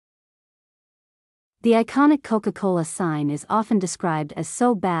The iconic Coca-Cola sign is often described as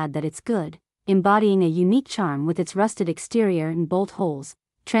so bad that it's good, embodying a unique charm with its rusted exterior and bolt holes,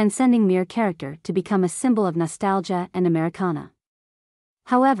 transcending mere character to become a symbol of nostalgia and Americana.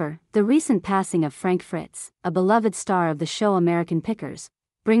 However, the recent passing of Frank Fritz, a beloved star of the show American Pickers,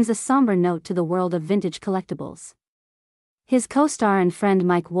 brings a somber note to the world of vintage collectibles. His co-star and friend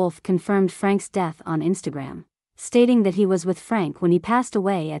Mike Wolfe confirmed Frank's death on Instagram, stating that he was with Frank when he passed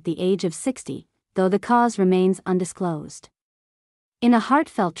away at the age of 60, though the cause remains undisclosed. In a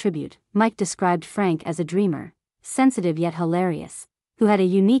heartfelt tribute, Mike described Frank as a dreamer, sensitive yet hilarious, who had a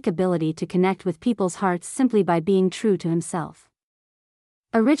unique ability to connect with people's hearts simply by being true to himself.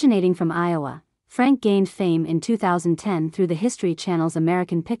 Originating from Iowa, Frank gained fame in 2010 through the History Channel's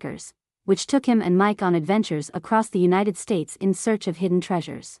American Pickers, which took him and Mike on adventures across the United States in search of hidden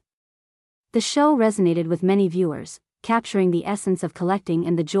treasures. The show resonated with many viewers, capturing the essence of collecting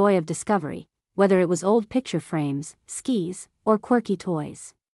and the joy of discovery, whether it was old picture frames, skis, or quirky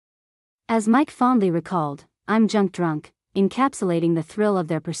toys. As Mike fondly recalled, "I'm junk drunk," encapsulating the thrill of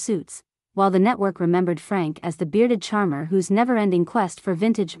their pursuits, while the network remembered Frank as the bearded charmer whose never-ending quest for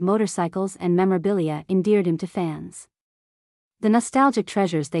vintage motorcycles and memorabilia endeared him to fans. The nostalgic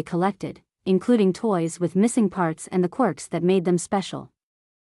treasures they collected, including toys with missing parts and the quirks that made them special,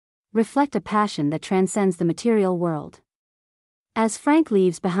 reflect a passion that transcends the material world. As Frank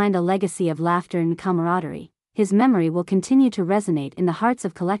leaves behind a legacy of laughter and camaraderie, his memory will continue to resonate in the hearts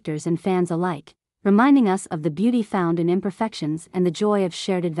of collectors and fans alike, reminding us of the beauty found in imperfections and the joy of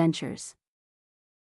shared adventures.